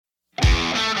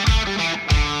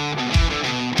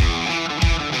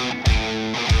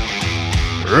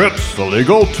The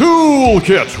Legal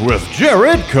Toolkit with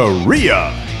Jared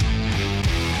Correa.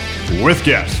 With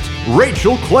guest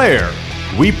Rachel Clar.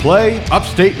 We play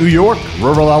Upstate New York,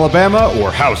 rural Alabama,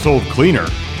 or household cleaner.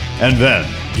 And then,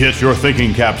 get your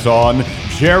thinking caps on.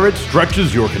 Jared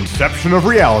stretches your conception of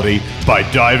reality by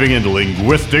diving into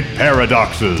linguistic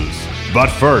paradoxes. But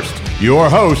first, your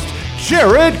host,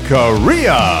 Jared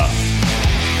Correa.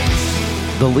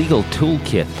 The Legal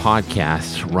Toolkit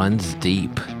podcast runs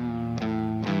deep.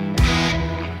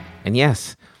 And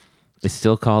yes, it's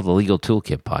still called the Legal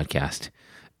Toolkit podcast,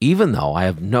 even though I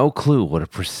have no clue what a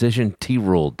precision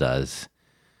T-rule does.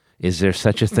 Is there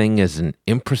such a thing as an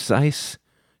imprecise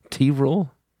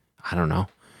T-rule? I don't know.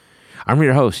 I'm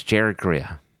your host, Jared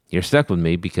Correa. You're stuck with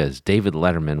me because David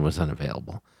Letterman was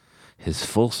unavailable. His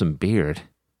fulsome beard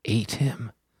ate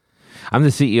him. I'm the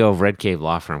CEO of Red Cave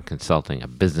Law Firm Consulting, a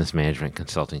business management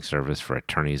consulting service for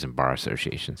attorneys and bar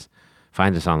associations.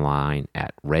 Find us online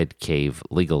at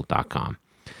redcavelegal.com.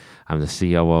 I'm the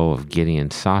COO of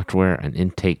Gideon Software, an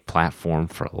intake platform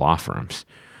for law firms.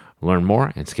 Learn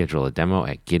more and schedule a demo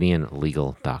at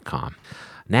gideonlegal.com.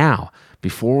 Now,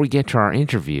 before we get to our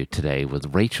interview today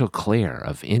with Rachel Clar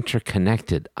of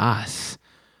Interconnected Us,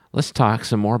 let's talk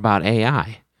some more about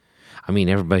AI. I mean,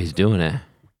 everybody's doing it.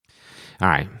 All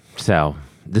right, so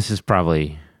this is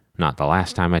probably not the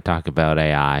last time I talk about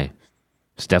AI.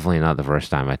 It's definitely not the first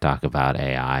time I talk about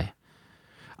AI.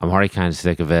 I'm already kind of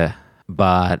sick of it,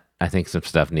 but I think some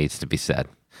stuff needs to be said.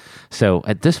 So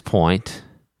at this point,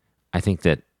 I think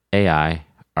that AI,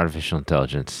 artificial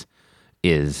intelligence,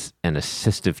 is an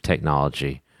assistive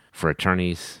technology for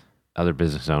attorneys, other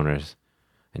business owners,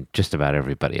 and just about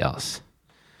everybody else.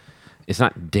 It's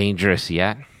not dangerous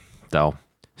yet, though.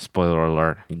 Spoiler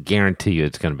alert, I guarantee you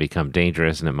it's going to become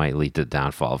dangerous and it might lead to the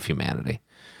downfall of humanity.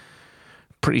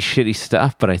 Pretty shitty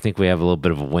stuff, but I think we have a little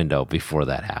bit of a window before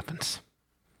that happens.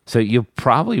 So you've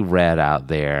probably read out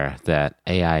there that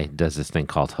AI does this thing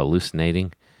called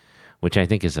hallucinating, which I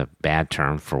think is a bad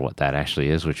term for what that actually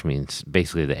is, which means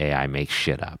basically the AI makes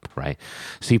shit up, right?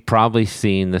 So you've probably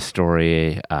seen the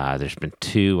story. There's been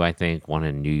two, I think, one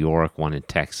in New York, one in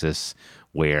Texas,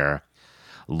 where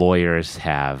lawyers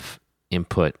have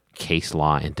input case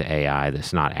law into AI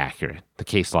that's not accurate. The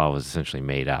case law was essentially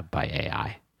made up by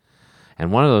AI.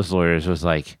 And one of those lawyers was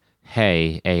like,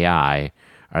 hey, AI,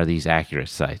 are these accurate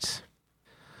cites?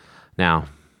 Now,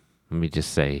 let me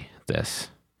just say this.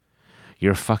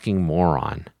 You're a fucking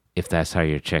moron if that's how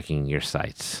you're checking your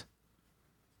cites.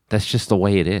 That's just the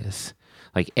way it is.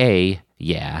 Like,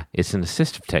 yeah, it's an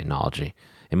assistive technology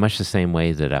in much the same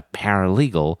way that a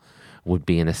paralegal would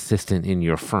be an assistant in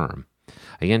your firm.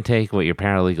 Are you going to take what your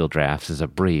paralegal drafts as a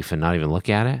brief and not even look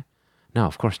at it? No,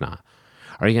 of course not.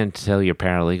 Are you going to tell your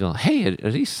paralegal, hey,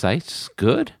 are these cites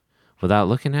good, without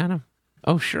looking at them?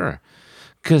 Oh, sure.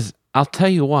 Because I'll tell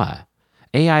you what,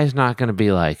 AI is not going to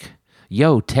be like,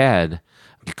 yo, Ted,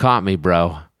 you caught me,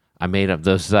 bro. I made up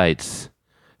those cites.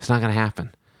 It's not going to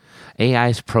happen. AI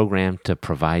is programmed to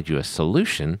provide you a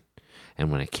solution,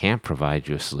 and when it can't provide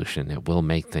you a solution, it will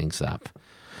make things up.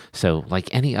 So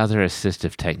like any other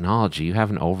assistive technology, you have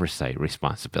an oversight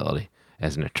responsibility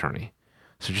as an attorney.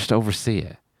 So just oversee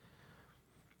it.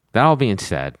 That all being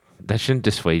said, that shouldn't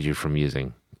dissuade you from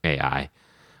using AI.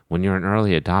 When you're an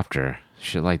early adopter,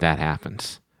 shit like that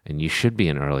happens. And you should be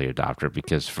an early adopter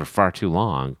because for far too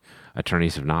long,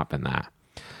 attorneys have not been that.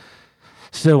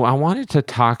 So I wanted to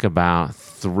talk about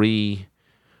 3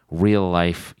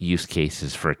 real-life use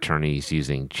cases for attorneys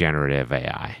using generative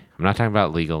AI. I'm not talking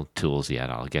about legal tools yet.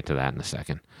 I'll get to that in a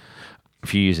second.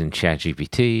 If you're using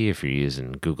ChatGPT, if you're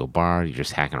using Google Bard, you're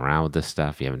just hacking around with this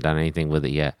stuff, you haven't done anything with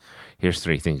it yet, here's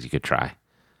 3 things you could try.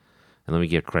 And let me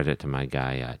give credit to my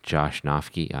guy, Josh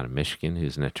Nofke out of Michigan,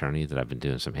 who's an attorney that I've been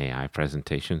doing some AI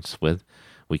presentations with.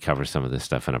 We cover some of this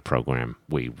stuff in a program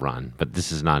we run, but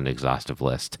this is not an exhaustive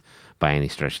list by any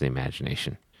stretch of the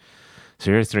imagination.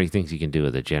 So here are 3 things you can do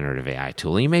with a generative AI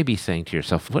tool. And you may be saying to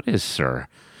yourself, what is, sir,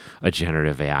 a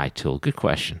generative AI tool? Good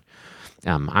question.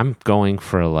 I'm going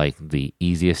for like the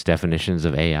easiest definitions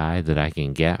of AI that I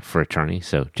can get for attorneys.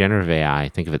 So generative AI,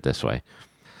 think of it this way.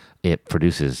 It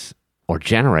produces or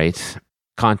generates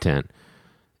content,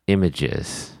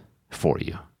 images for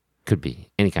you. Could be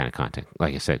any kind of content.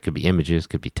 Like I said, could be images,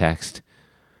 could be text.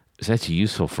 So that's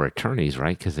useful for attorneys,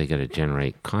 right? Because they got to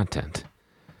generate content.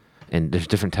 And there's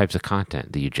different types of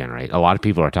content that you generate. A lot of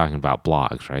people are talking about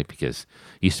blogs, right? Because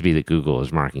it used to be that Google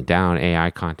was marking down AI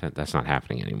content. That's not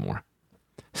happening anymore.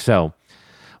 So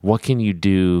what can you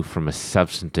do from a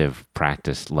substantive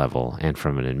practice level and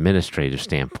from an administrative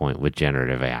standpoint with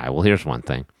generative AI? Well, here's one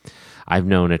thing. I've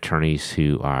known attorneys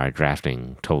who are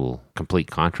drafting complete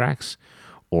contracts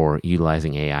or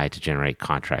utilizing AI to generate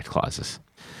contract clauses.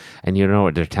 And you know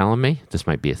what they're telling me? This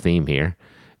might be a theme here.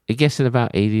 It gets it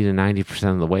about 80 to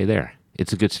 90% of the way there.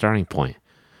 It's a good starting point,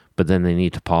 but then they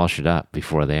need to polish it up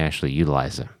before they actually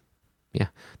utilize it. Yeah,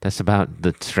 that's about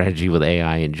the strategy with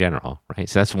AI in general, right?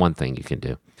 So that's one thing you can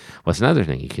do. What's another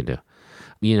thing you can do?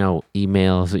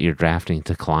 Emails that you're drafting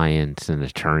to clients and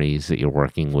attorneys that you're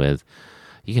working with,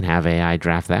 you can have AI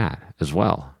draft that as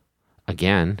well.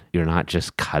 Again, you're not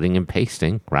just cutting and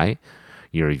pasting, right?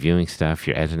 You're reviewing stuff,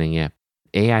 you're editing it.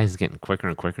 AI is getting quicker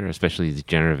and quicker, especially the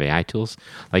generative AI tools.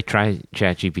 Like try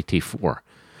ChatGPT 4.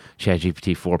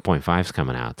 ChatGPT 4.5 is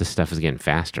coming out. This stuff is getting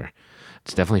faster.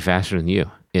 It's definitely faster than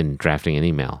you in drafting an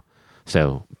email.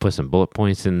 So put some bullet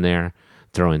points in there,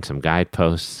 throw in some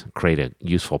guideposts, create a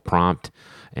useful prompt,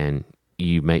 and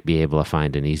you might be able to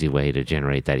find an easy way to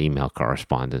generate that email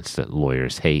correspondence that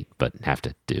lawyers hate but have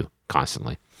to do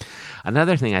constantly.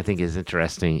 Another thing I think is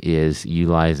interesting is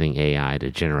utilizing AI to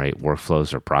generate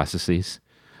workflows or processes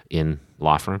in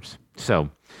law firms. So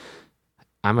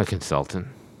I'm a consultant.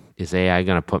 Is AI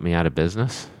going to put me out of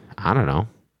business? I don't know.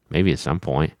 Maybe at some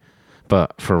point.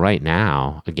 But for right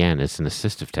now, again, it's an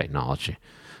assistive technology.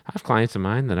 I have clients of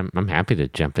mine that I'm happy to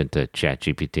jump into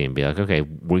ChatGPT and be like, okay,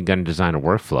 we're going to design a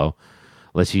workflow.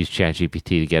 Let's use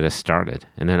ChatGPT to get us started.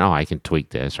 And then, I can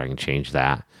tweak this or I can change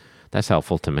that. That's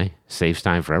helpful to me. Saves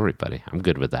time for everybody. I'm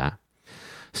good with that.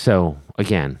 So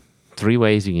again, 3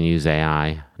 ways you can use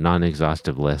AI,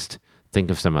 non-exhaustive list. Think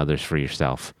of some others for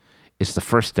yourself. It's the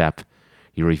first step.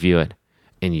 You review it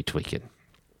and you tweak it.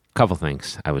 A couple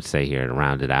things I would say here to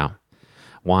round it out.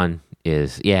 One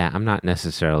is, I'm not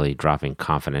necessarily dropping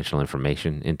confidential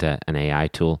information into an AI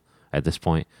tool at this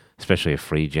point, especially a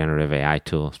free generative AI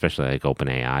tool, especially like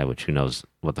OpenAI, which who knows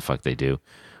what the fuck they do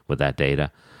with that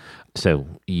data. So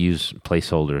use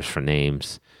placeholders for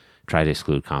names, try to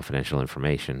exclude confidential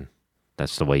information.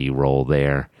 That's the way you roll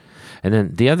there. And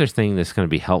then the other thing that's going to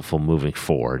be helpful moving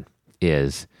forward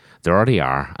is there already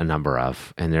are a number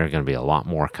of, and there are going to be a lot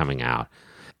more coming out,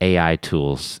 AI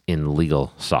tools in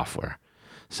legal software.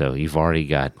 So you've already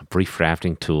got brief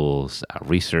drafting tools,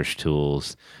 research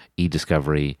tools,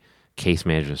 e-discovery, case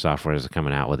management software is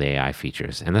coming out with AI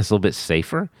features. And that's a little bit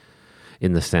safer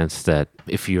in the sense that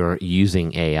if you're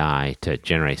using AI to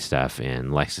generate stuff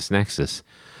in LexisNexis,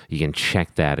 you can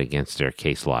check that against their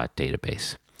case law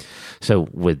database. So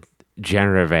with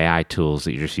generative AI tools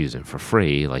that you're just using for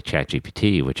free, like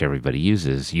ChatGPT, which everybody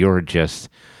uses, you're just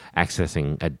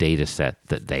accessing a data set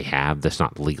that they have that's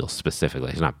not legal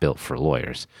specifically. It's not built for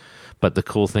lawyers. But the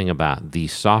cool thing about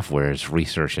these softwares,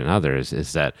 research and others,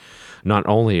 is that not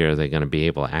only are they going to be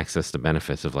able to access the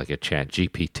benefits of like a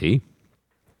ChatGPT,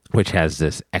 which has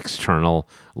this external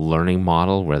learning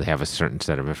model where they have a certain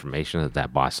set of information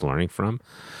that bot's learning from,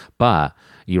 but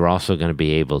you're also going to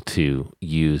be able to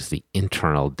use the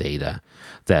internal data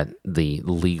that the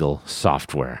legal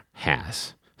software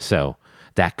has. So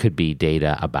that could be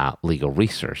data about legal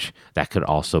research. That could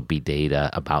also be data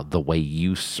about the way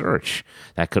you search.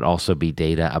 That could also be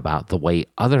data about the way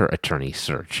other attorneys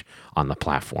search on the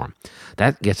platform.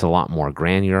 That gets a lot more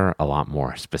granular, a lot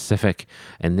more specific,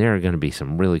 and there are going to be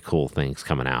some really cool things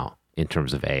coming out in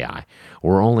terms of AI.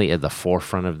 We're only at the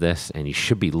forefront of this, and you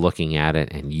should be looking at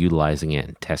it and utilizing it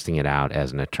and testing it out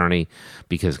as an attorney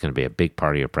because it's going to be a big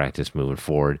part of your practice moving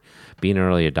forward. Be an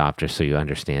early adopter so you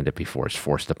understand it before it's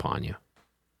forced upon you.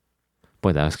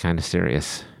 Boy, that was kind of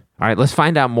serious. All right, let's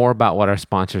find out more about what our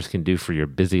sponsors can do for your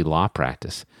busy law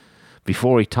practice.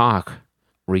 Before we talk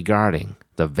regarding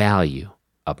the value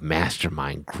of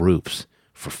mastermind groups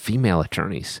for female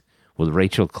attorneys with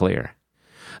Rachel Clar.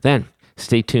 Then,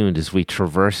 stay tuned as we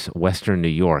traverse Western New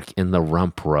York in the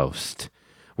rump roast,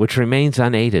 which remains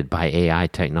unaided by AI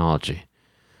technology,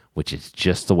 which is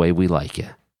just the way we like it.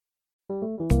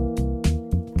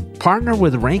 Partner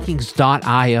with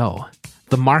Rankings.io,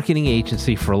 the marketing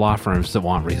agency for law firms that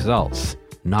want results,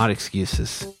 not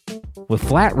excuses. With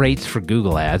flat rates for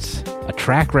Google ads, a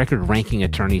track record ranking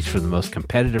attorneys for the most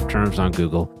competitive terms on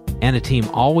Google, and a team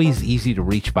always easy to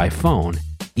reach by phone,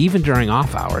 even during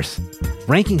off hours,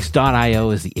 Rankings.io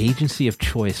is the agency of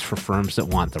choice for firms that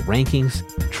want the rankings,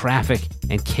 traffic,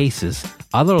 and cases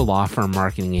other law firm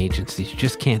marketing agencies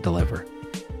just can't deliver.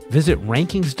 Visit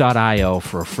Rankings.io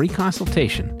for a free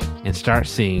consultation and start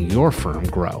seeing your firm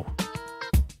grow.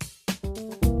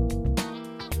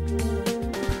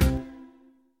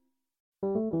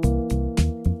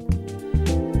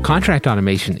 Contract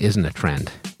automation isn't a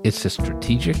trend. It's a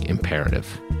strategic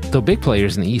imperative. Though big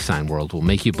players in the e-sign world will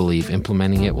make you believe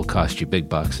implementing it will cost you big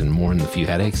bucks and more than a few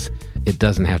headaches, it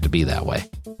doesn't have to be that way.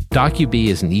 DocuBee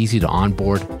is an easy to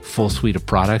onboard full suite of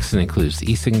products that includes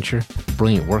e-signature,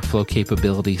 brilliant workflow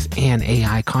capabilities, and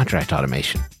AI contract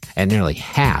automation at nearly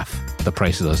half the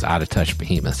price of those out-of-touch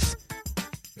behemoths.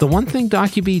 The one thing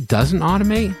DocuBee doesn't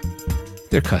automate?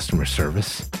 Their customer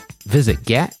service. Visit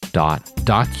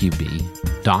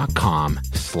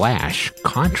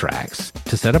get.docubee.com/contracts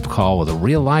to set up a call with a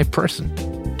real live person.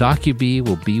 DocuBee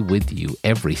will be with you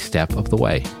every step of the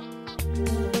way.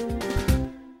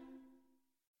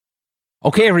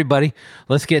 Okay, everybody,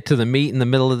 let's get to the meat in the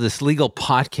middle of this legal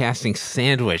podcasting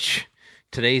sandwich.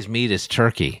 Today's meat is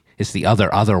turkey. It's the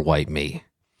other white meat.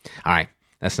 All right,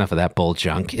 that's enough of that bull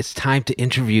junk. It's time to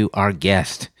interview our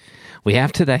guest. We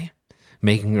have today,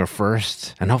 making her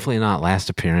first and hopefully not last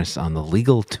appearance on the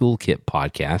Legal Toolkit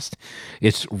podcast,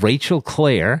 it's Rachel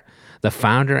Clar, the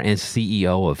founder and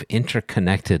CEO of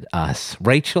Interconnected Us.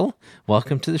 Rachel,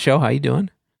 welcome to the show. How you doing?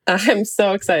 I'm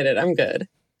so excited. I'm good.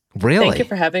 Really? Thank you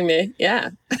for having me. Yeah.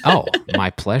 Oh, my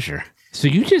pleasure. So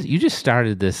you just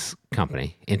started this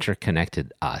company,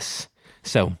 Interconnected Us.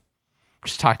 So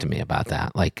just talk to me about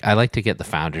that. Like, I like to get the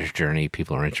founder's journey.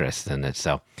 People are interested in it.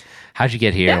 So how'd you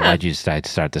get here? Yeah. Why'd you decide to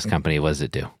start this company? What does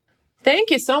it do?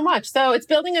 Thank you so much. So it's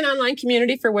building an online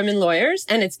community for women lawyers,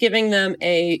 and it's giving them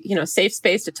a, safe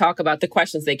space to talk about the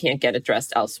questions they can't get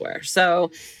addressed elsewhere.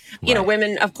 So,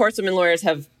 women lawyers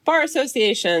have bar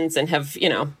associations and have,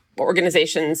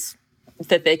 organizations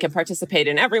that they can participate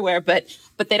in everywhere, but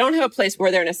they don't have a place where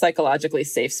they're in a psychologically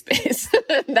safe space.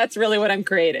 That's really what I'm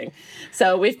creating.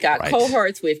 So we've got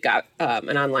cohorts, we've got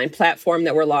an online platform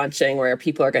that we're launching where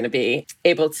people are going to be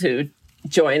able to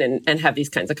join and have these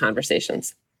kinds of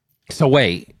conversations. So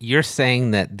wait, you're saying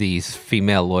that these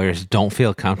female lawyers don't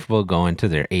feel comfortable going to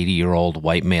their 80-year-old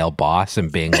white male boss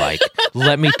and being like,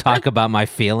 let me talk about my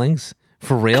feelings?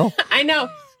 For real? I know.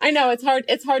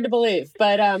 It's hard to believe,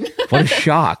 but what a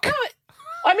shock.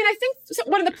 I mean, I think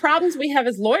one of the problems we have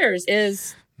as lawyers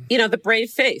is, the brave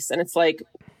face. And it's like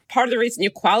part of the reason you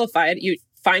qualified, you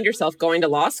find yourself going to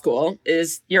law school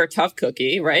is you're a tough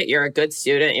cookie, right? You're a good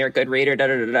student, you're a good reader,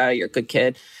 you're a good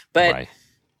kid. But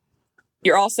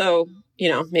you're also,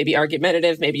 maybe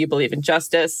argumentative, maybe you believe in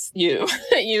justice.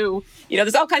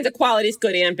 There's all kinds of qualities,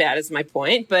 good and bad is my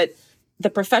point. But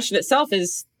the profession itself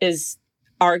is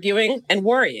arguing and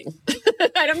worrying.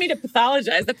 I don't mean to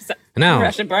pathologize the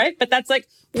profession, right? But that's like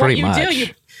what you do.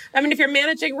 If you're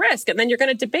managing risk, and then you're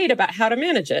going to debate about how to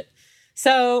manage it.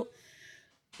 So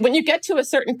when you get to a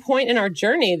certain point in our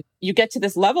journey, you get to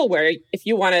this level where if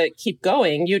you want to keep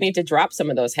going, you need to drop some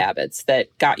of those habits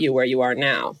that got you where you are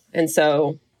now. And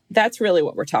so that's really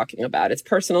what we're talking about. It's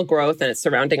personal growth, and it's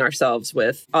surrounding ourselves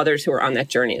with others who are on that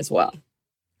journey as well.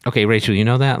 Okay, Rachel, you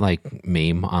know that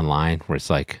meme online where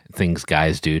it's like things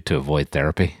guys do to avoid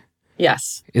therapy?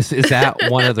 Yes. Is that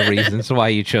one of the reasons why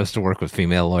you chose to work with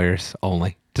female lawyers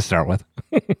only to start with?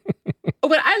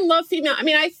 But I love female.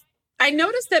 I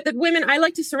noticed that the women I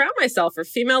like to surround myself are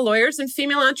female lawyers and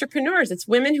female entrepreneurs. It's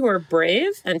women who are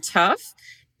brave and tough,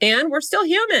 and we're still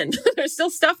human. There's still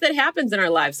stuff that happens in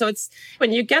our lives. So it's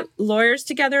when you get lawyers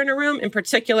together in a room, in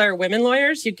particular women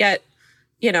lawyers, you get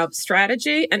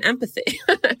strategy and empathy.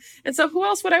 And so who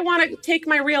else would I want to take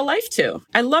my real life to?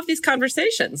 I love these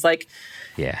conversations. When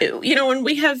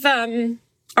we have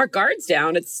our guards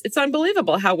down, it's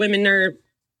unbelievable how women are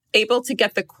able to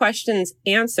get the questions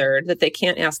answered that they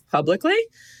can't ask publicly.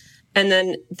 And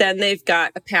then they've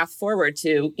got a path forward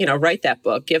to, write that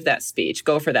book, give that speech,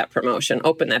 go for that promotion,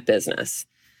 open that business.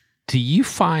 Do you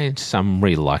find some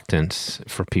reluctance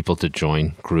for people to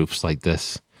join groups like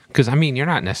this? Because, you're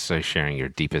not necessarily sharing your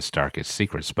deepest, darkest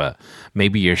secrets, but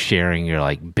maybe you're sharing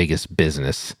your, biggest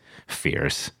business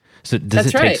fears. So does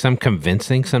it take some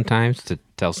convincing sometimes to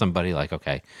tell somebody,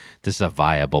 okay, this is a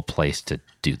viable place to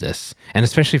do this? And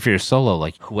especially if you're solo,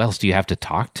 who else do you have to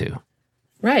talk to?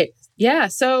 Right. Yeah.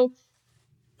 So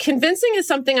convincing is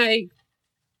something I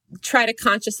try to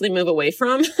consciously move away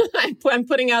from. I'm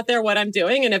putting out there what I'm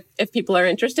doing, and if people are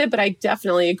interested, but I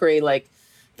definitely agree,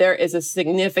 there is a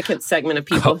significant segment of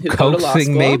people who go to law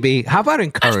school. Maybe. How about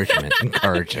encouragement?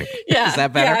 Encouraging. Yeah. Is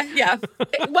that better? Yeah.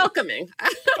 Welcoming.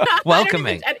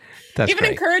 Welcoming. That's even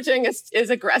great. Encouraging is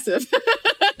aggressive.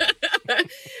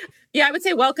 Yeah, I would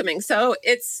say welcoming. So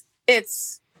it's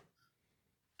there's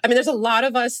a lot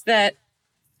of us that,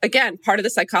 again, part of the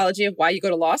psychology of why you go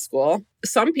to law school,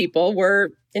 some people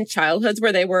were in childhoods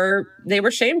where they were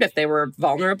shamed if they were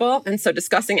vulnerable. And so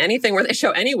discussing anything where they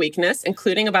show any weakness,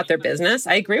 including about their business,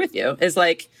 I agree with you, is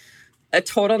a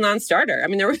total non-starter.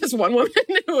 There was one woman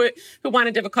who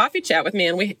wanted to have a coffee chat with me,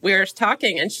 and we were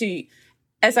talking, and she,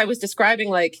 as I was describing,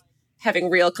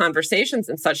 having real conversations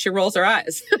and such, she rolls her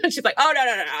eyes. She's like, "Oh,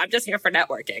 no, I'm just here for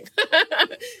networking."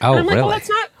 Oh, I'm like, really? "Well,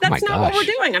 that's not what we're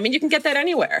doing. I mean, you can get that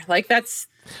anywhere. Like that's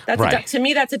right. to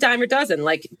me, that's a dime a dozen.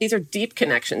 Like these are deep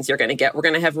connections you're going to get. We're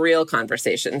going to have real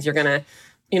conversations. You're going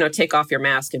to, take off your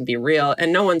mask and be real.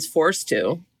 And no one's forced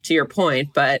to your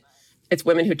point, but it's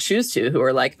women who choose to, who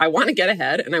are like, I want to get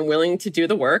ahead and I'm willing to do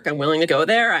the work. I'm willing to go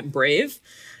there. I'm brave,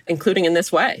 including in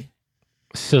this way."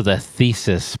 So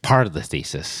part of the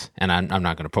thesis, and I'm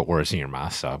not going to put words in your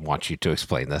mouth, so I want you to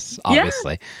explain this,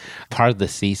 obviously. Yeah. Part of the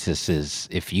thesis is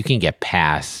if you can get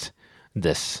past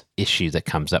this issue that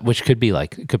comes up, which could be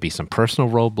some personal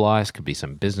roadblocks, could be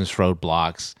some business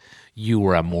roadblocks, you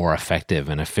were a more effective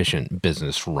and efficient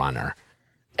business runner.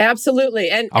 Absolutely.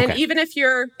 And even if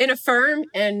you're in a firm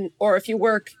or if you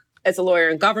work as a lawyer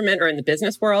in government or in the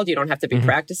business world, you don't have to be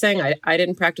practicing. I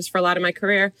didn't practice for a lot of my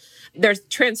career. There's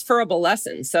transferable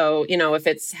lessons. So, if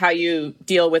it's how you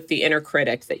deal with the inner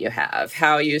critic that you have,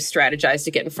 how you strategize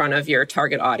to get in front of your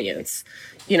target audience,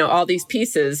 all these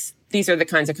pieces, these are the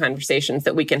kinds of conversations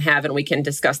that we can have and we can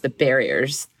discuss the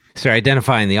barriers. So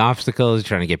identifying the obstacles,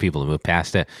 trying to get people to move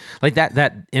past it. Like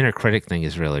that inner critic thing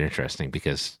is really interesting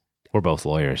because we're both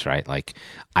lawyers, right? Like,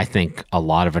 I think a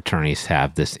lot of attorneys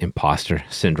have this imposter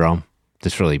syndrome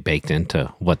that's really baked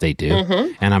into what they do.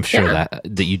 And I'm sure that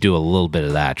you do a little bit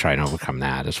of that, try and overcome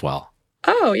that as well.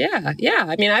 Oh, yeah. Yeah.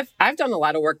 I mean, I've done a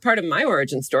lot of work. Part of my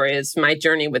origin story is my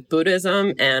journey with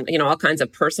Buddhism and, all kinds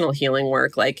of personal healing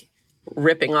work, like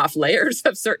ripping off layers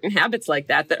of certain habits like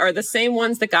that are the same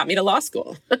ones that got me to law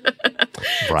school.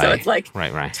 Right. So it's like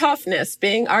right. toughness,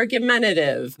 being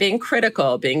argumentative, being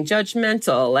critical, being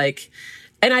judgmental,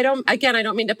 and I don't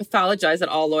mean to pathologize that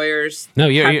all lawyers have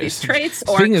these traits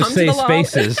or come to the law.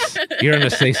 Spaces, you're in a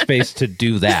safe space to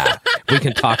do that. We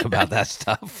can talk about that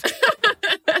stuff.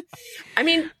 I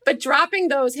mean, but dropping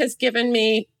those has given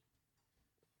me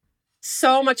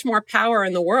so much more power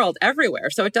in the world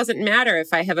everywhere. So it doesn't matter if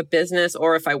I have a business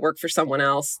or if I work for someone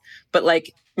else, but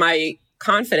like my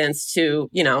confidence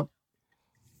to,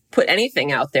 put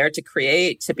anything out there, to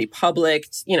create, to be public,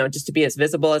 just to be as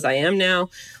visible as I am now.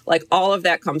 Like all of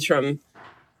that comes from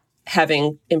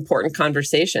having important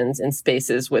conversations in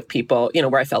spaces with people,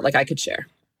 where I felt like I could share.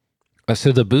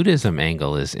 So the Buddhism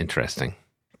angle is interesting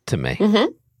to me.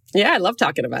 Yeah, I love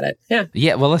talking about it. Yeah.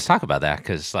 Yeah, well, let's talk about that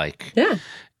because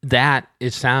that,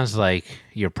 it sounds like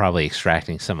you're probably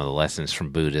extracting some of the lessons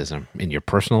from Buddhism in your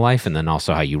personal life and then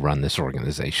also how you run this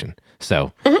organization.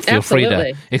 So feel free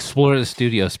to explore the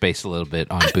studio space a little bit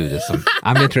on Buddhism.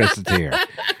 I'm interested to hear.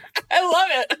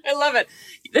 I love it.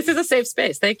 This is a safe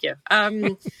space. Thank you.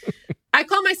 I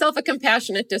call myself a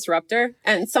compassionate disruptor,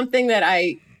 and something that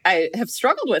I have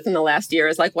struggled with in the last year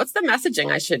is like, what's the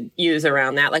messaging I should use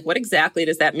around that? Like, what exactly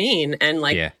does that mean? And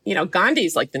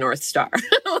Gandhi's like the North Star.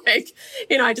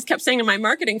 I just kept saying to my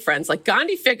marketing friends, like,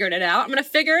 Gandhi figured it out. I'm going to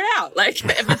figure it out. Like,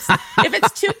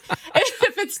 if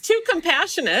it's too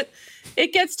compassionate,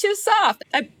 it gets too soft.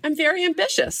 I'm very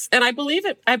ambitious, and I believe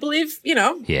it. I believe,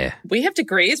 we have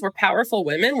degrees. We're powerful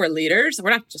women. We're leaders. We're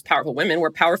not just powerful women.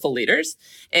 We're powerful leaders.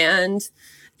 And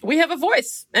we have a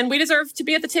voice, and we deserve to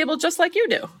be at the table just like you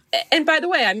do. And by the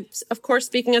way, I'm, of course,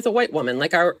 speaking as a white woman.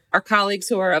 Like our colleagues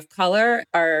who are of color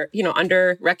are,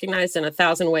 under-recognized in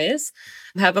 1,000 ways,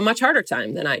 have a much harder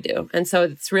time than I do. And so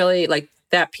it's really like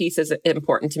that piece is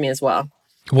important to me as well.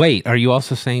 Wait, are you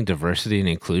also saying diversity and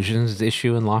inclusion is the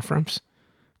issue in law firms?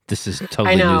 This is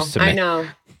totally news to me.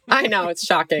 I know. It's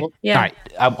shocking. Yeah. All right.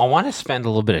 I want to spend a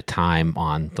little bit of time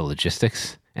on the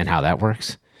logistics and how that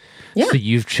works. Yeah. So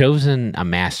you've chosen a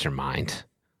mastermind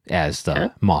as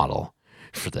the model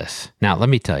for this. Now, let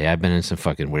me tell you, I've been in some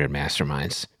fucking weird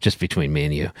masterminds just between me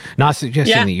and you. Not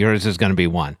suggesting that yours is going to be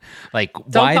one. Like,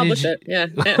 don't publish it. Yeah.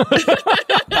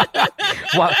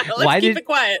 Let's keep it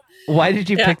quiet. Why did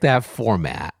you pick that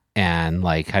format? And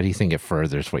like, how do you think it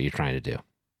furthers what you're trying to do?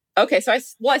 Okay, so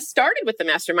I started with the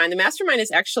mastermind. The mastermind is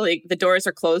actually, the doors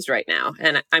are closed right now.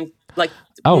 And I'm like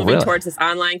moving towards this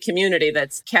online community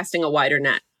that's casting a wider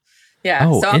net. Yeah.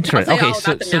 Oh, so interesting. Okay,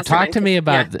 so talk to me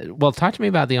about talk to me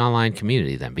about the online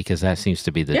community then, because that seems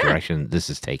to be the direction this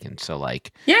is taken. So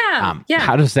like,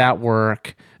 how does that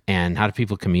work, and how do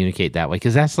people communicate that way?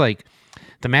 Because that's like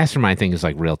the mastermind thing is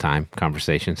like real time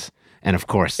conversations, and of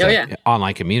course,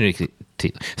 online community.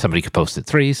 Somebody could post at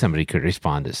 3, somebody could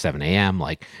respond at 7 a.m.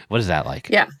 Like, what is that like?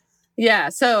 Yeah.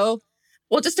 So.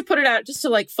 Well, just to put it out, just to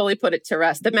like fully put it to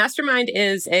rest, the mastermind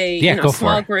is a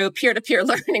small group, peer-to-peer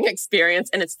learning experience,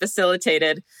 and it's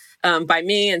facilitated by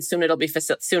me. And soon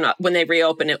when they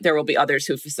reopen it, there will be others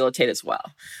who facilitate as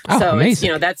well. Oh, so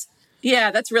amazing. That's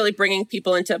Yeah, that's really bringing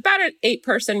people into about an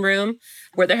 8-person room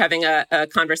where they're having a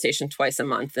conversation twice a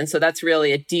month. And so that's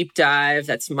really a deep dive.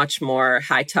 That's much more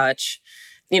high touch.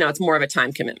 It's more of a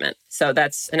time commitment. So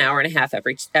that's an hour and a half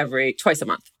every twice a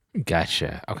month.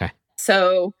 Gotcha. Okay.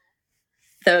 So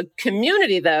the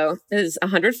community, though, is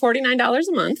 $149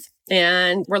 a month.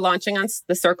 And we're launching on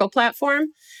the Circle platform,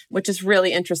 which is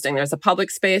really interesting. There's a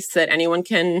public space that anyone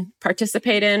can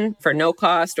participate in for no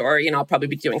cost, or, I'll probably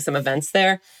be doing some events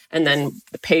there. And then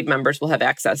the paid members will have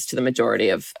access to the majority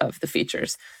of the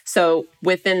features. So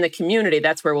within the community,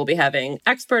 that's where we'll be having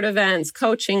expert events,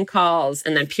 coaching calls,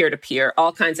 and then peer-to-peer,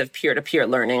 all kinds of peer-to-peer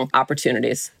learning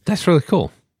opportunities. That's really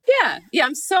cool. Yeah,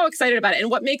 I'm so excited about it.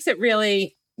 And what makes it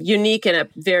really unique and a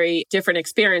very different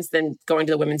experience than going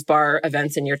to the women's bar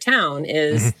events in your town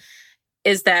is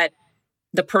that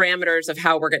the parameters of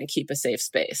how we're going to keep a safe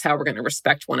space, how we're going to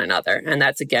respect one another. And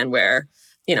that's, again, where,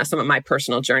 some of my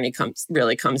personal journey comes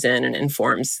in and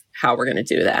informs how we're going to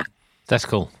do that. That's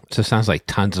cool. So it sounds like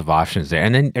tons of options there.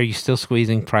 And then are you still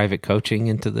squeezing private coaching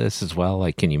into this as well?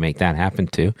 Like, can you make that happen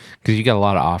too? Because you got a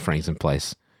lot of offerings in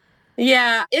place.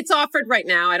 Yeah, it's offered right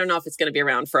now. I don't know if it's going to be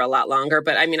around for a lot longer,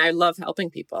 but I mean, I love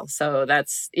helping people. So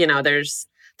that's,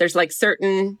 there's like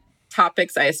certain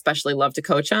topics I especially love to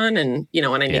coach on. And,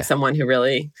 when I need someone who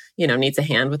really, needs a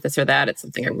hand with this or that, it's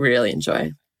something I really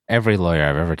enjoy. Every lawyer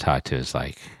I've ever talked to is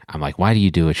like, I'm like, why do you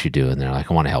do what you do? And they're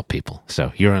like, I want to help people.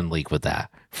 So you're in league with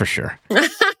that for sure.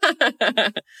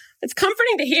 It's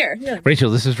comforting to hear. Yeah.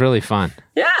 Rachel, this is really fun.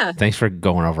 Yeah. Thanks for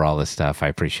going over all this stuff. I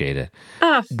appreciate it.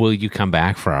 Will you come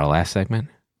back for our last segment?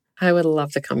 I would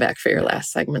love to come back for your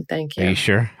last segment. Thank you. Are you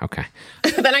sure? Okay.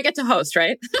 Then I get to host,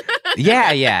 right?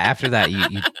 Yeah. After that,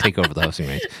 you take over the hosting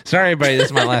reins. Sorry, everybody. This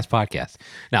is my last podcast.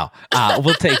 Now,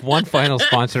 we'll take one final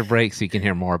sponsor break so you can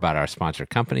hear more about our sponsor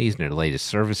companies and their latest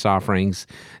service offerings.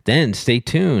 Then stay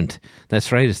tuned.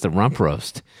 That's right. It's the rump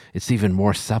roast. It's even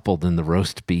more supple than the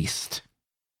roast beast.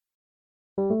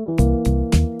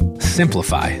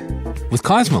 Simplify. With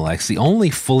Cosmolex, the only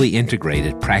fully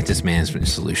integrated practice management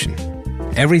solution.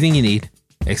 Everything you need,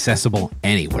 accessible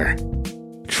anywhere.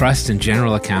 Trust and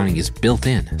general accounting is built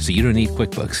in, so you don't need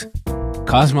QuickBooks.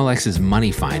 Cosmolex's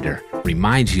Money Finder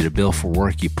reminds you to bill for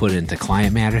work you put into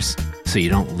client matters so you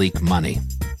don't leak money.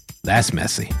 That's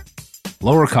messy.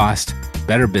 Lower cost,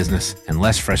 better business, and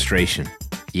less frustration.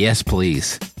 Yes,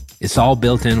 please. It's all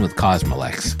built in with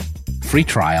Cosmolex. Free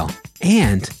trial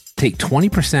and take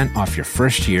 20% off your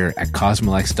first year at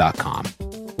cosmolex.com.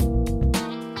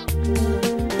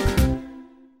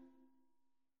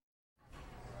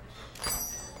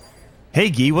 Hey,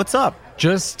 Guy, what's up?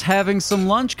 Just having some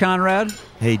lunch, Conrad.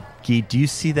 Hey, Guy, do you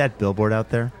see that billboard out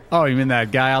there? Oh, you mean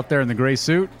that guy out there in the gray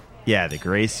suit? Yeah, the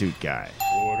gray suit guy.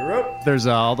 Order up. There's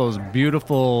all those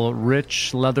beautiful,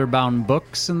 rich, leather-bound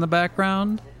books in the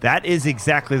background. That is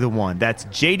exactly the one. That's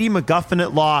J.D. McGuffin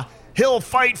at Law. He'll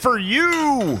fight for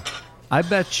you! I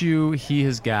bet you he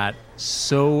has got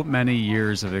so many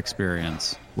years of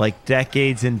experience. Like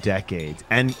decades and decades.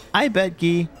 And I bet,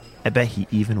 Guy, he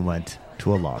even went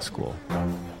to a law school.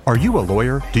 Are you a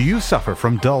lawyer? Do you suffer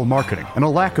from dull marketing and a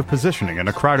lack of positioning in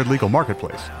a crowded legal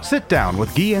marketplace? Sit down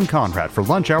with Guy and Conrad for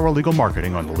Lunch Hour Legal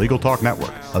Marketing on the Legal Talk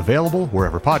Network. Available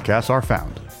wherever podcasts are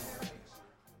found.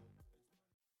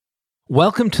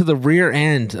 Welcome to the rear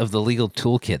end of the legal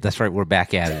toolkit. That's right, we're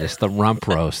back at it. It's the rump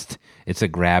roast. It's a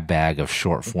grab bag of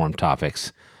short form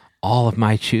topics, all of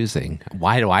my choosing.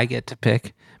 Why do I get to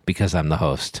pick? Because I'm the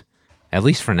host, at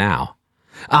least for now.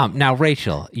 Now,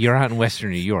 Rachel, you're out in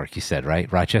Western New York, you said,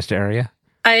 right? Rochester area?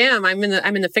 I am. I'm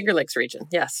in the Finger Lakes region.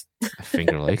 Yes.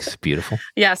 Finger Lakes, beautiful.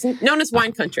 Yes, known as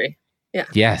wine country. Yeah.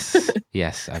 Yes.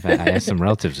 I had some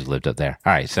relatives who lived up there.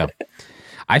 All right, so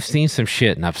I've seen some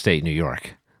shit in upstate New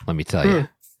York, let me tell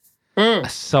you.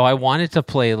 So I wanted to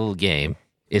play a little game.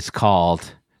 It's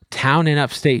called Town in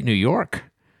Upstate New York,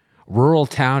 Rural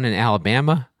Town in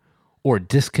Alabama, or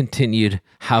Discontinued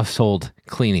Household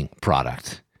Cleaning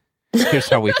Product. Here's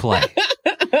how we play.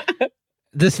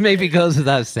 This maybe goes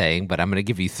without saying, but I'm going to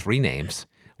give you three names.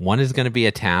 One is going to be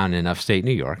a town in upstate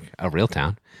New York, a real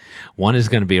town. One is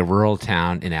going to be a rural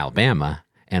town in Alabama.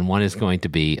 And one is going to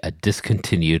be a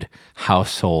discontinued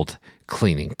household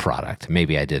cleaning product.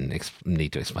 Maybe I didn't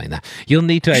need to explain that. You'll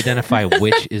need to identify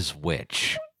which is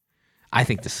which. I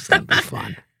think this is going to be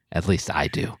fun. At least I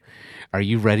do. Are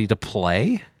you ready to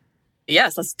play?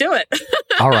 Yes, let's do it.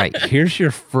 All right, here's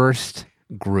your first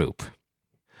group.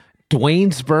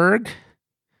 Dwaynesburg,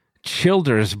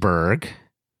 Childersburg,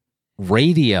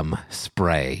 radium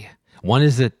spray. One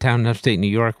is a town in upstate New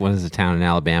York, one is a town in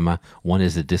Alabama, one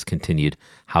is a discontinued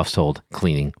household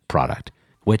cleaning product.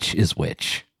 Which is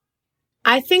which?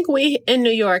 I think we in New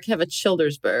York have a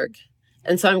Childersburg.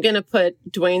 And so I'm going to put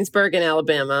Dwaynesburg in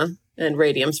Alabama, and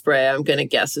radium spray, I'm going to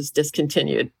guess, is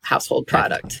discontinued household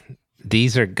product.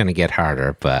 These are going to get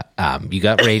harder, but you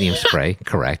got radium spray,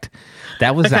 correct.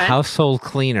 That was a household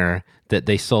cleaner that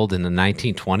they sold in the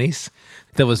 1920s.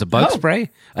 There was a bug spray,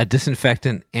 a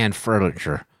disinfectant, and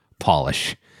furniture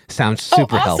polish. Sounds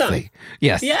super healthy.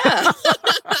 Yes. Yeah.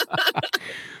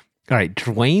 All right.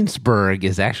 Dwaynesburg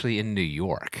is actually in New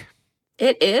York.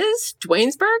 It is?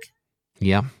 Dwaynesburg?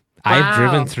 Yeah. I've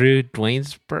driven through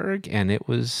Dwaynesburg, and it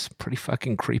was pretty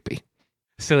fucking creepy.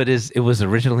 So it was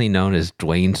originally known as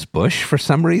Dwayne's Bush for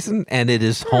some reason, and it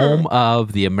is home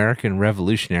of the American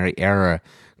Revolutionary era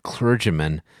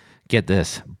clergyman. Get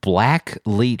this, Black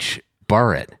Leach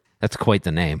Burritt. That's quite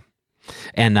the name.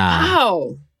 And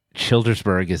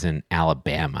Childersburg is in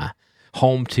Alabama,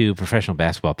 home to professional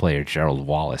basketball player Gerald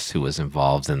Wallace, who was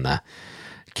involved in the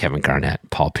Kevin Garnett,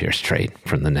 Paul Pierce trade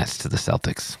from the Nets to the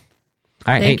Celtics.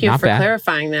 All right, Thank you for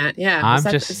clarifying that. Yeah.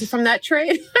 Is it from that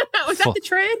trade? Was that the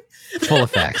trade? Full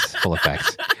effects. All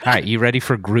right, you ready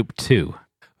for group 2?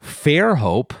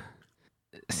 Fairhope,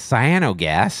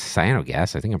 cyanogas,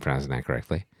 I think I'm pronouncing that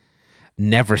correctly,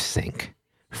 never sink.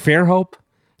 Fairhope,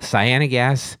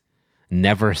 cyanogas,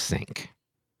 never sink.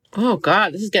 Oh,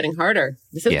 God, this is getting harder.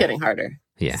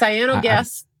 Yeah.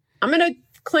 Cyanogas, I'm going to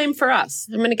claim for us.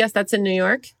 I'm going to guess that's in New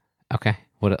York. Okay.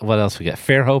 What else we got?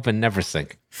 Fairhope and never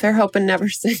sink. Fairhope and never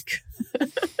sink.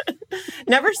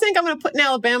 Never sink, I'm going to put in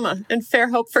Alabama, and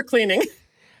Fairhope for cleaning.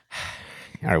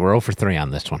 All right, we're 0 for 3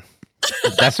 on this one.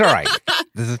 That's all right.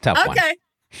 This is a tough one. Okay.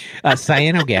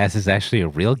 Cyanogas is actually a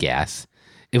real gas.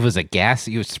 It was a gas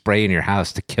that you would spray in your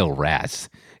house to kill rats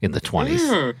in the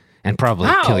 20s and probably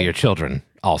kill your children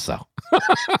also.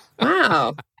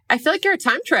 Wow. I feel like you're a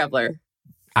time traveler.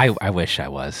 I wish I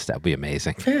was. That would be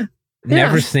amazing. Yeah.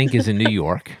 Never Sink is in New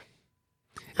York.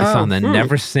 It's on the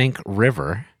Never Sink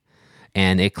River,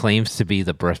 and it claims to be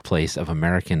the birthplace of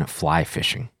American fly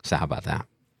fishing. So how about that?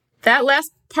 That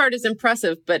last part is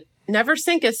impressive, but Never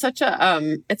Sink is such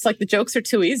a, it's like the jokes are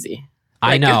too easy.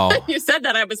 I know. You said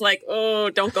that, I was like, oh,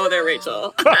 don't go there,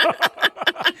 Rachel.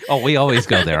 Oh, we always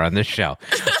go there on this show.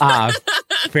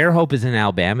 Fairhope is in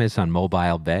Alabama. It's on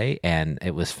Mobile Bay, and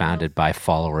it was founded by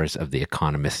followers of the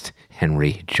economist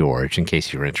Henry George, in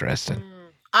case you're interested.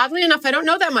 Oddly enough, I don't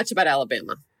know that much about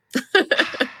Alabama.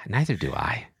 Neither do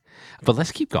I. But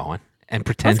let's keep going and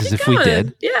pretend as if we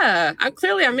did. Yeah,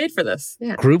 I'm made for this.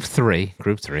 Yeah. Group 3.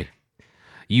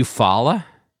 Eufaula,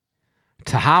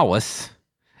 Tahawas,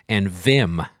 and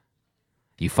Vim.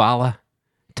 Eufaula,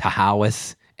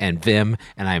 Tahawas, and Vim,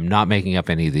 and I'm not making up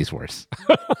any of these words.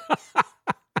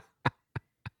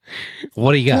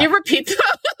 What do you got? Can you repeat them?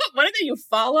 What are they?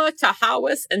 Eufaula,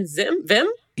 Tahawas, and Vim?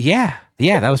 Yeah,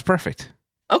 that was perfect.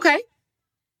 Okay.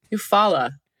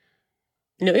 Eufaula,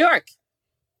 New York.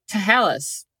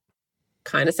 Tahalas,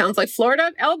 kind of sounds like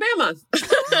Florida, Alabama.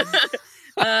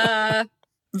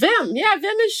 Vim,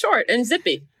 Vim is short and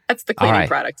zippy. That's the cleaning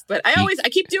product. But I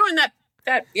keep doing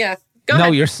that. Yeah. Go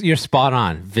ahead. You're spot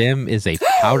on. Vim is a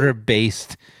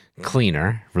powder-based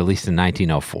cleaner released in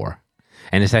 1904.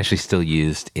 And it's actually still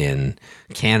used in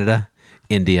Canada,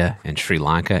 India, and Sri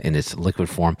Lanka in its liquid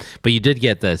form. But you did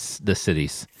get the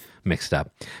cities mixed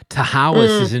up.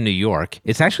 Tahawas is in New York.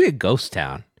 It's actually a ghost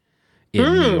town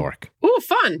in New York. Ooh,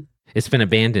 fun. It's been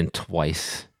abandoned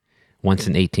twice. Once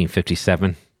in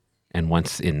 1857 and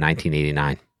once in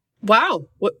 1989. Wow.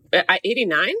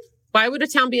 89? Why would a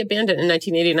town be abandoned in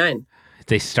 1989?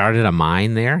 They started a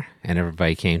mine there, and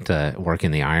everybody came to work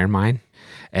in the iron mine.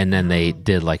 And then they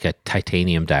did like a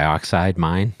titanium dioxide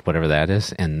mine, whatever that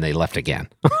is, and they left again.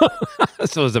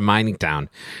 So it was a mining town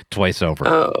twice over.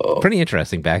 Oh. Pretty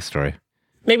interesting backstory.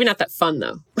 Maybe not that fun,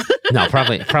 though. No,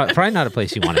 probably not a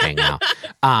place you want to hang out.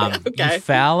 Okay.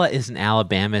 Eufaula is in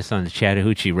Alabama. It's on the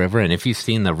Chattahoochee River. And if you've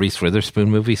seen the Reese Witherspoon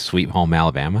movie, Sweet Home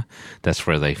Alabama, that's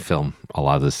where they film a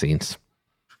lot of the scenes.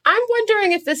 I'm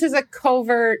wondering if this is a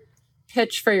covert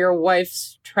pitch for your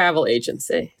wife's travel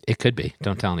agency. It could be.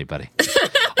 Don't tell anybody.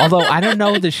 Although I don't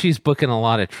know that she's booking a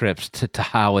lot of trips to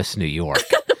Tahawas, New York.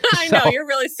 I know, you're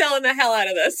really selling the hell out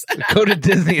of this. Go to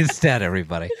Disney instead,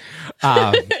 everybody.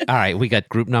 All right, we got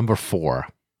group number 4.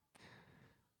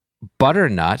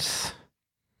 Butternuts,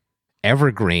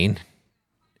 Evergreen,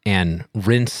 and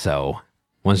Rinso.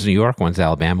 One's New York, one's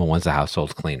Alabama, one's a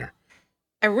household cleaner.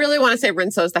 I really want to say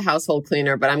Rinso's the household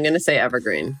cleaner, but I'm going to say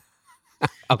Evergreen.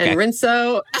 Okay. And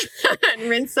Rinso,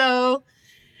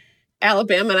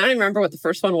 Alabama, and I don't even remember what the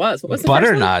first one was. What was the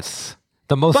Butternuts. First one?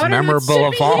 The most memorable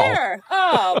of all. Here.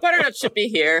 Oh, butternut should be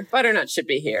here. Butternut should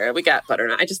be here. We got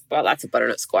butternut. I just bought lots of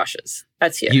butternut squashes.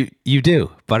 That's here. You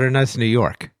do. Butternuts, New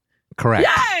York. Correct.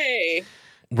 Yay!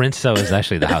 Rinso is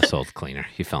actually the household cleaner.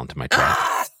 He fell into my trap.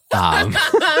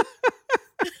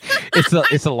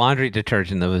 It's a laundry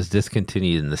detergent that was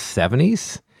discontinued in the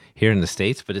 70s here in the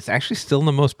States, but it's actually still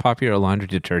the most popular laundry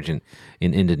detergent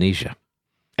in Indonesia.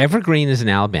 Evergreen is in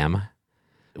Alabama.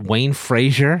 Wayne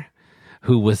Frazier,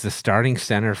 who was the starting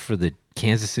center for the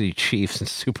Kansas City Chiefs in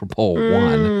Super Bowl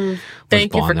I.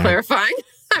 Thank you for clarifying.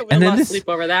 I would have lost sleep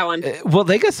over that one. Well,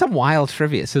 they got some wild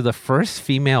trivia. So the first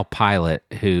female pilot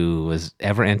who was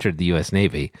ever entered the U.S.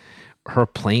 Navy, her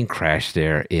plane crashed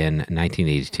there in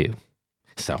 1982.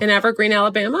 So in Evergreen,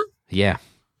 Alabama? Yeah.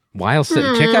 Wild.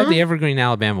 Check out the Evergreen,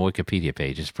 Alabama Wikipedia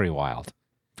page. It's pretty wild.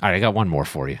 All right, I got one more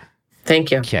for you.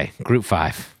 Thank you. Okay, Group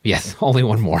 5. Yes, only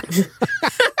one more.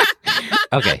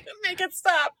 Okay. Make it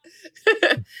stop.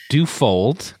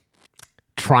 Dufold,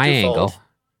 Triangle,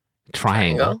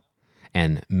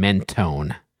 and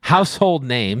Mentone. Household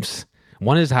names.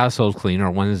 One is a household cleaner.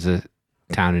 One is a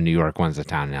town in New York. One's a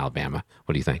town in Alabama.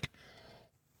 What do you think?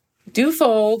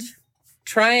 Dufold,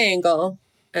 Triangle,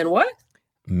 and what?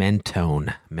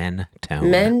 Mentone. Mentone.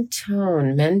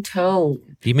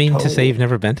 Do you mean to say you've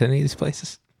never been to any of these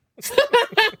places?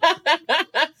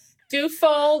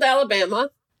 Dufold, Alabama.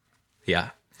 Yeah.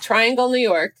 Triangle, New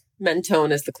York.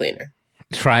 Mentone is the cleaner.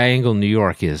 Triangle, New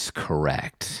York is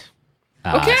correct.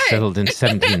 Okay. Settled in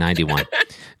 1791.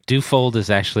 Dufold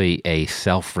is actually a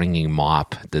self-wringing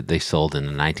mop that they sold in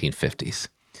the 1950s.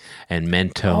 And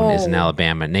Mentone is in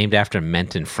Alabama, named after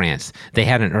Menton, France. They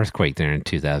had an earthquake there in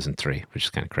 2003, which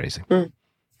is kind of crazy.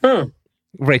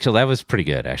 Rachel, that was pretty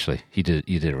good, actually. You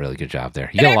did a really good job there.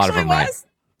 You got a lot of them right.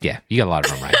 Yeah, you got a lot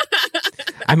of them right.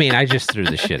 I mean, I just threw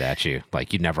the shit at you.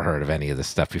 Like, you'd never heard of any of this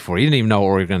stuff before. You didn't even know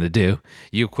what we were going to do.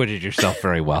 You acquitted yourself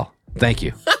very well. Thank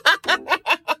you.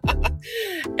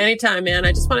 Anytime, man.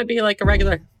 I just want to be like a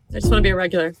regular. I just want to be a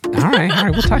regular. All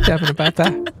right. We'll talk to Evan about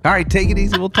that. All right, take it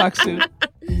easy. We'll talk soon.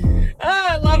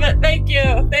 I love it. Thank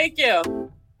you.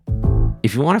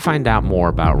 If you want to find out more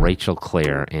about Rachel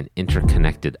Clair and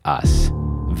Interconnected Us,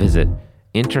 visit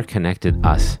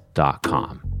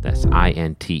interconnectedus.com. That's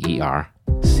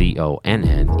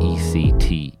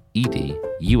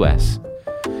INTERCONNECTEDUS.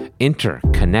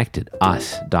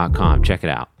 Interconnectedus.com. Check it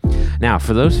out. Now,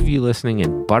 for those of you listening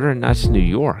in Butternuts, New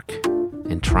York,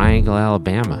 and Triangle,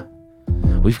 Alabama,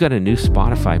 we've got a new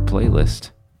Spotify playlist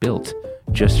built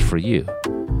just for you.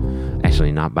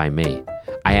 Actually, not by me.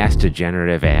 I asked a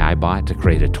generative AI bot to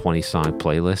create a 20-song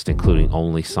playlist, including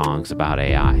only songs about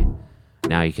AI.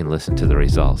 Now you can listen to the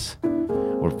results.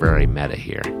 We're very meta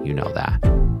here. You know that.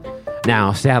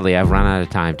 Now, sadly, I've run out of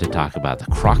time to talk about the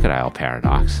crocodile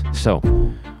paradox, so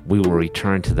we will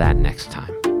return to that next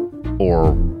time.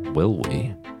 Or will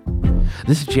we?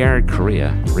 This is Jared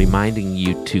Correa reminding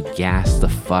you to gas the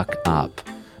fuck up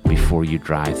before you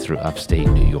drive through upstate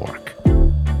New York.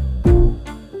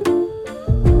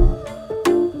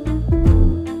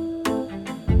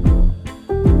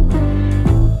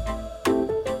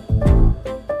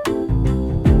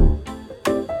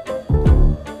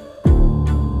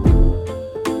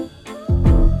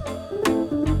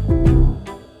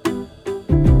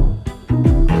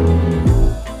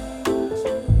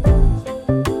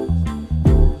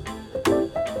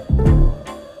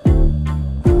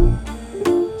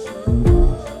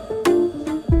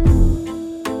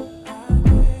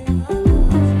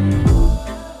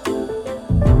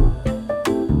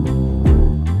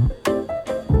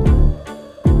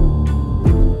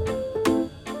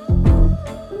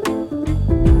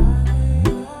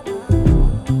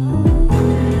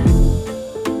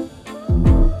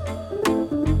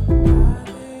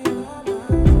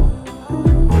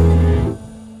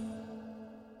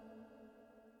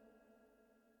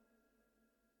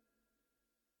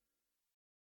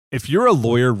 If you're a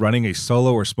lawyer running a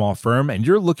solo or small firm and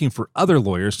you're looking for other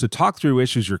lawyers to talk through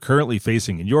issues you're currently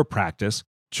facing in your practice,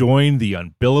 join the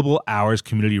Unbillable Hours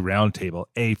Community Roundtable,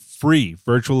 a free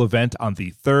virtual event on the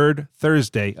third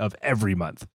Thursday of every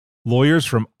month. Lawyers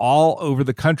from all over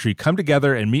the country come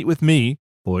together and meet with me,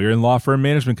 lawyer and law firm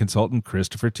management consultant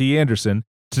Christopher T. Anderson,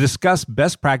 to discuss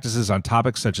best practices on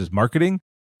topics such as marketing,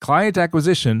 client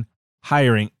acquisition,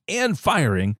 hiring and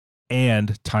firing,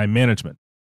 and time management.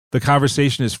 The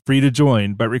conversation is free to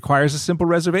join, but requires a simple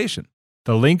reservation.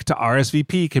 The link to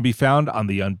RSVP can be found on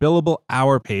the Unbillable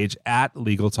Hour page at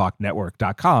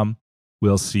LegalTalkNetwork.com.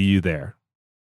 We'll see you there.